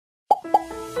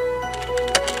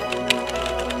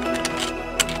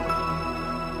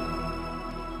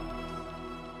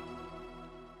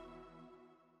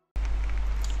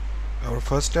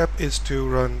first step is to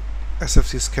run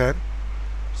SFC scan.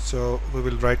 So we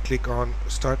will right click on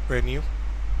start menu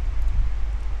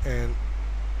and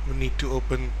we need to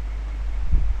open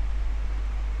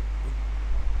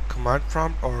command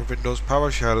prompt or Windows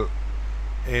PowerShell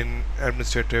in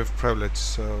administrative privilege.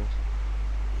 So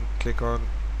click on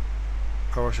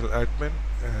PowerShell admin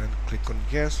and click on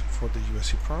yes for the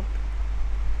USC prompt.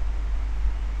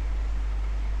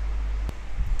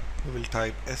 We will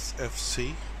type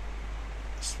SFC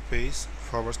space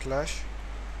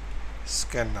 /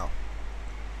 scan now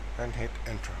and hit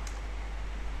enter.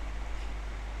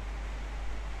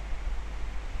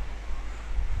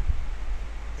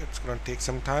 It's gonna take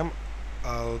some time.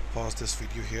 I'll pause this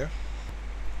video here.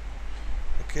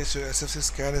 Okay, so SFC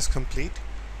scan is complete.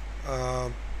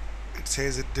 It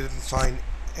says it didn't find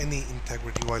any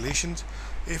integrity violations.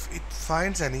 If it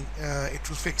finds any, it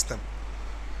will fix them.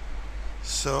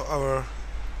 So our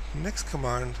next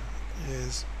command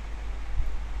is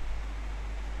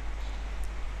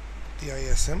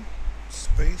DISM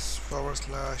space /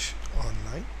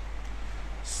 online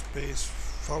space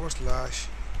 /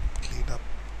 cleanup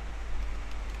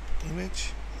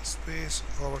image space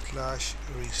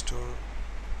 / restore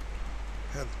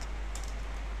health.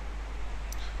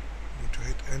 Need to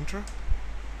hit enter.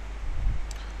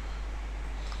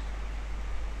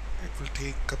 It will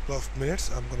take a couple of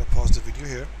minutes. I'm gonna pause the video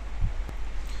here.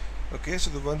 Okay,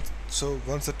 so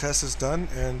once the test is done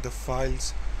and the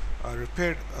files are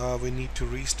repaired, we need to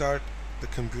restart the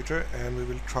computer and we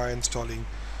will try installing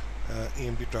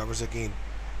AMD drivers again.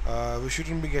 We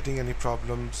shouldn't be getting any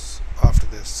problems after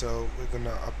this, so we're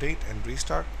gonna update and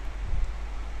restart.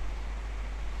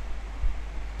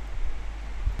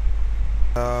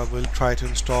 We'll try to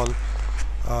install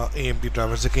AMD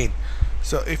drivers again.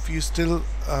 So if you're still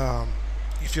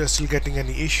getting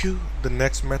any issue, the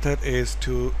next method is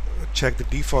to check the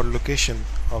default location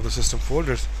of the system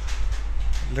folders.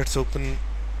 Let's open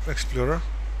Explorer,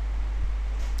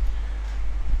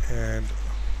 and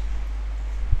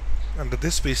under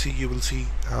this PC you will see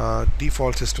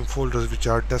default system folders, which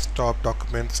are desktop,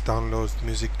 documents, downloads,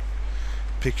 music,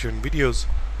 picture and videos.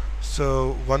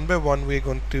 So one by one we're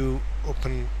going to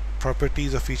open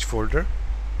properties of each folder.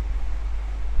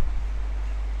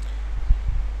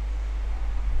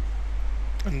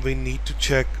 And we need to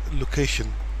check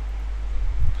location.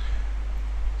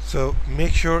 So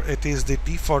make sure it is the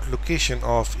default location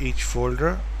of each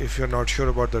folder. If you're not sure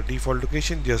about the default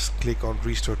location, just click on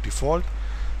restore default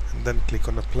and then click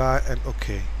on apply and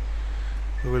OK.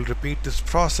 We will repeat this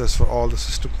process for all the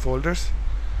system folders.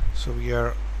 So we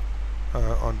are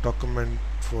on document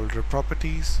folder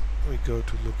properties, we go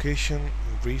to location,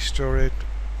 restore it,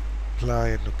 apply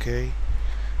and OK.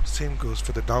 Same goes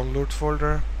for the downloads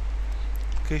folder,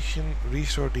 location,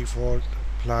 restore default,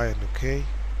 apply and OK.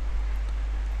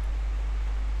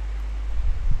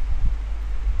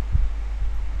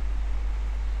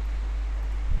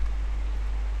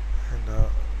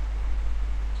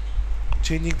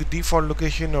 Changing the default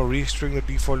location or restoring the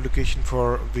default location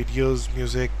for videos,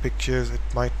 music, pictures, it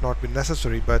might not be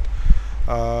necessary, but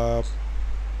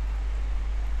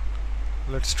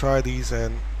let's try these,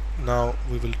 and now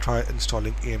we will try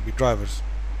installing AMD drivers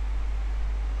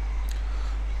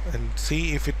and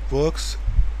see if it works.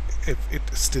 If it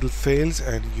still fails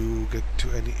and you get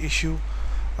to any issue,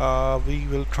 we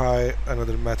will try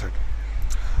another method.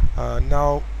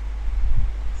 Now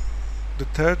the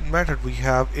third method we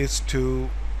have is to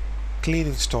clean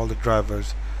install the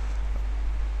drivers.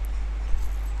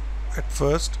 At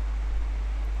first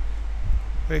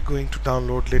we're going to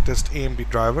download latest AMD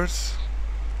drivers.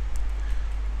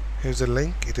 Here's a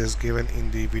link, it is given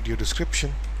in the video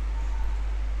description.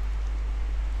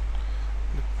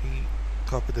 Let me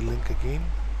copy the link again.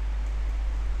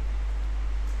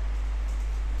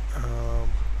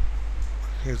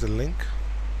 Here's the link.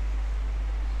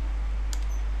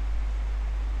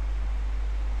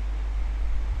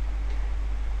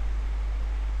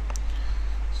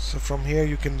 So from here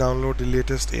you can download the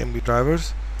latest AMD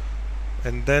drivers,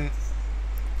 and then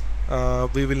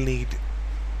we will need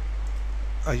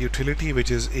a utility which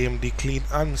is AMD clean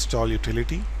uninstall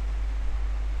utility.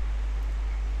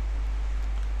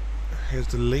 Here's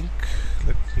the link.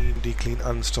 Let me AMD clean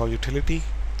uninstall utility.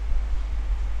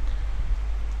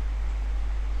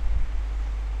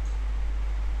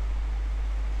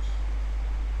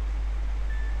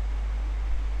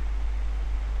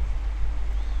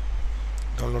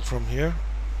 Download from here.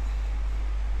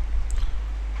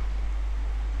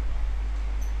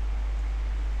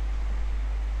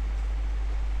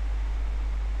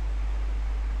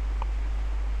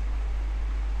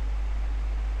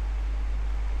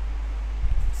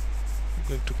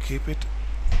 I'm going to keep it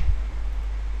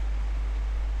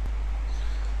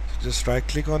Just right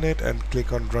click on it and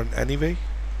click on run anyway.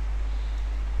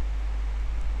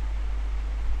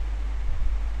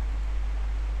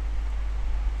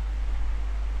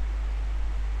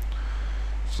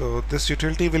 So this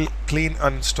utility will clean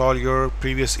uninstall your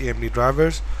previous AMD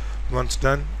drivers. Once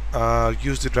done,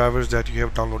 use the drivers that you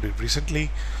have downloaded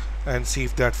recently and see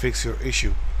if that fixes your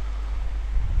issue.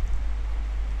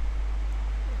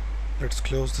 Let's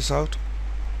close this out.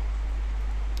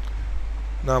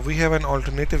 Now we have an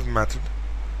alternative method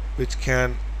which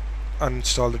can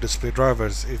uninstall the display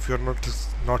drivers. If you're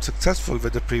not successful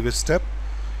with the previous step,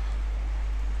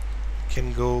 you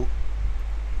can go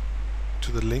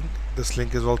to the link. This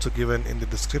link is also given in the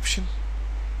description.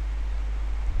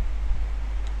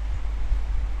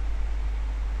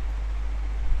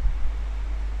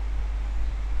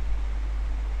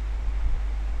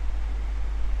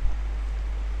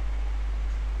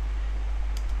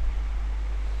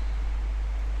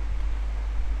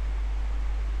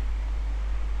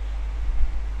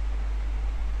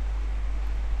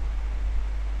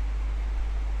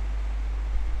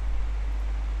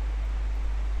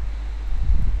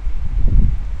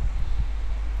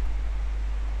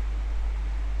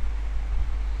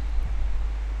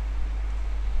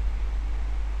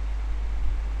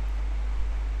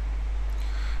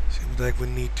 Seems like we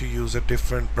need to use a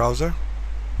different browser.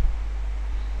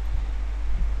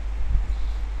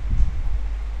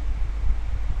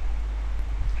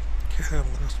 Okay, I'm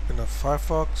going to spin up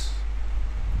Firefox.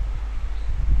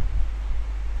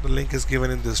 The link is given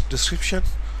in this description.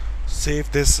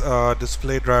 Save this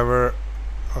display driver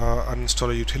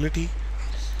uninstaller utility.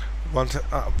 Once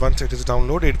it is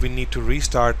downloaded, we need to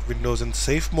restart Windows in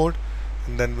safe mode,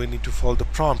 and then we need to follow the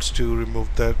prompts to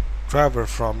remove the driver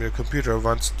from your computer.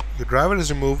 Once your driver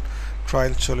is removed, try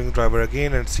installing the driver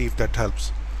again and see if that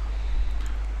helps.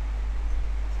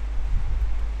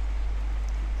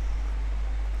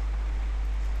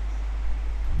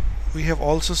 We have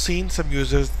also seen some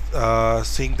users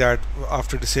saying that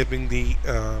after disabling the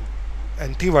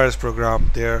antivirus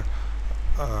program, they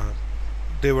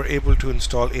were able to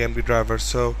install AMD drivers.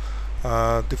 So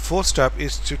the fourth step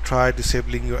is to try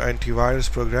disabling your antivirus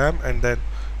program and then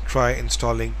try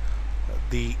installing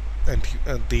the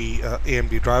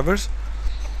AMD drivers.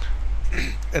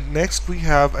 And next we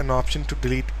have an option to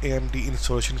delete AMD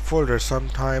installation folder.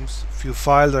 Sometimes few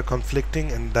files are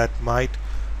conflicting, and that might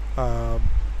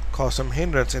cause some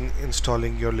hindrance in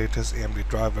installing your latest AMD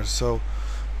drivers. So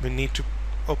we need to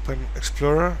open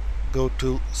Explorer, go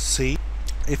to C.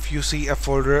 If you see a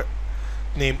folder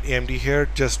named AMD here,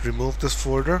 just remove this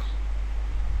folder.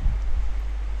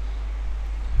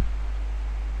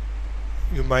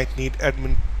 You might need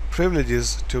admin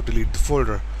privileges to delete the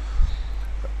folder.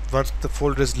 Once the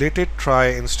folder is deleted, try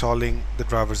installing the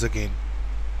drivers again.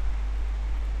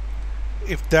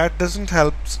 If that doesn't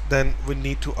help, then we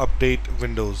need to update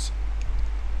Windows.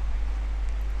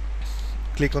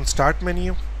 Click on Start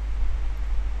menu,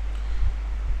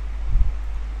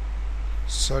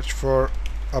 search for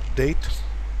Update.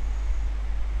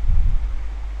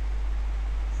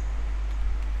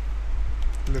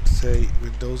 Let's say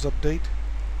Windows Update.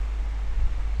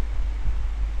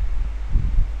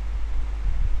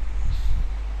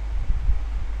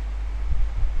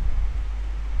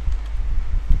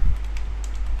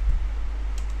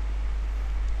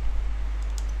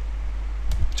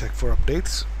 Check for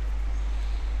updates.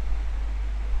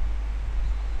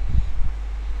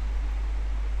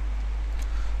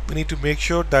 We need to make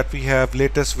sure that we have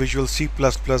latest Visual C++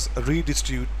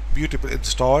 redistributable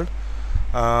installed.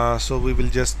 So we will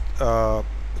just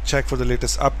check for the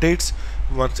latest updates.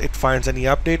 Once it finds any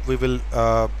update, we will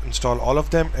install all of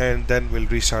them, and then we'll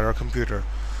restart our computer.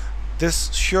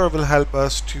 This sure will help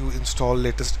us to install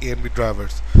latest AMD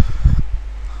drivers.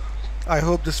 I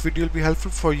hope this video will be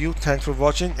helpful for you. Thanks for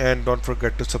watching, and don't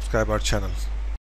forget to subscribe our channel.